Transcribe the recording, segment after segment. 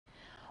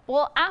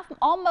Well,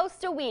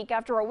 almost a week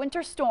after a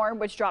winter storm,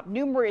 which dropped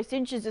numerous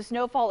inches of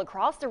snowfall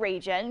across the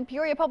region,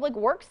 Peoria Public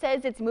Works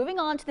says it's moving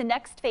on to the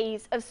next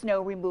phase of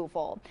snow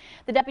removal.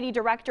 The Deputy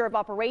Director of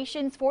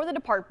Operations for the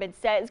department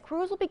says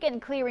crews will begin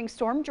clearing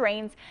storm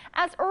drains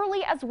as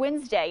early as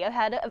Wednesday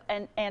ahead of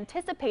an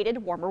anticipated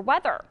warmer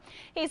weather.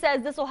 He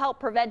says this will help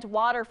prevent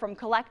water from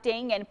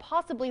collecting and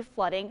possibly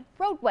flooding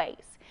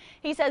roadways.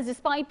 He says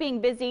despite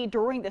being busy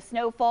during the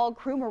snowfall,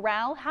 crew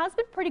morale has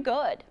been pretty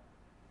good.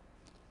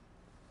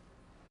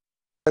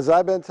 As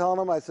I've been telling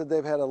them, I said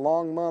they've had a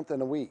long month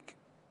and a week,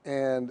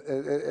 and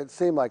it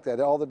seemed like that.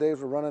 All the days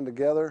were running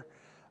together.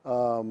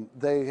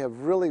 They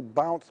have really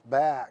bounced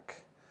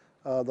back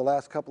the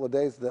last couple of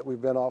days that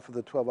we've been off of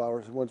the 12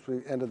 hours. Once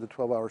we ended the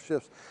 12-hour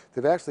shifts,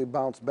 they've actually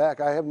bounced back.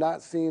 I have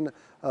not seen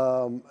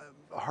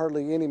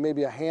hardly any,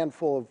 maybe a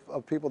handful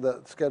of people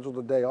that scheduled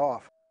a day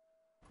off.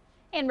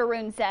 And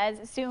Maroon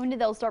says soon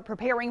they'll start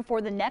preparing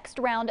for the next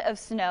round of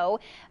snow.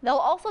 They'll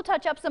also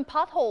touch up some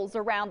potholes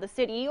around the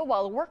city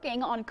while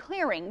working on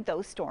clearing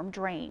those storm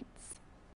drains.